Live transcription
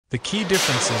The key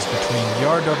differences between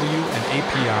ERW and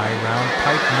API round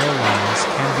pipe mill lines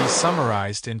can be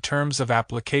summarized in terms of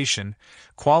application,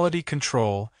 quality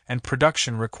control, and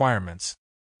production requirements.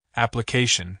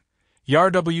 Application: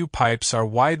 ERW pipes are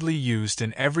widely used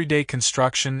in everyday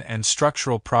construction and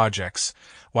structural projects,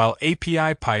 while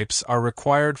API pipes are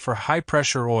required for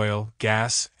high-pressure oil,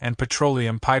 gas, and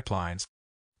petroleum pipelines.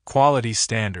 Quality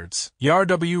standards: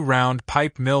 ERW round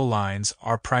pipe mill lines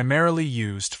are primarily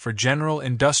used for general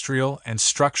industrial and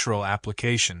structural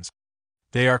applications.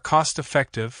 They are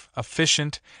cost-effective,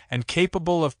 efficient, and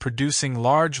capable of producing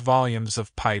large volumes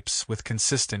of pipes with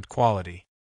consistent quality.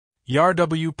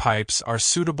 ERW pipes are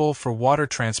suitable for water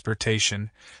transportation,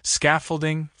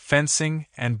 scaffolding, fencing,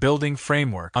 and building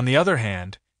framework. On the other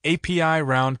hand, API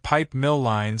round pipe mill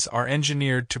lines are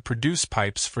engineered to produce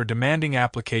pipes for demanding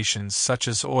applications such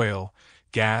as oil,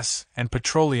 gas, and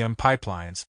petroleum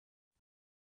pipelines.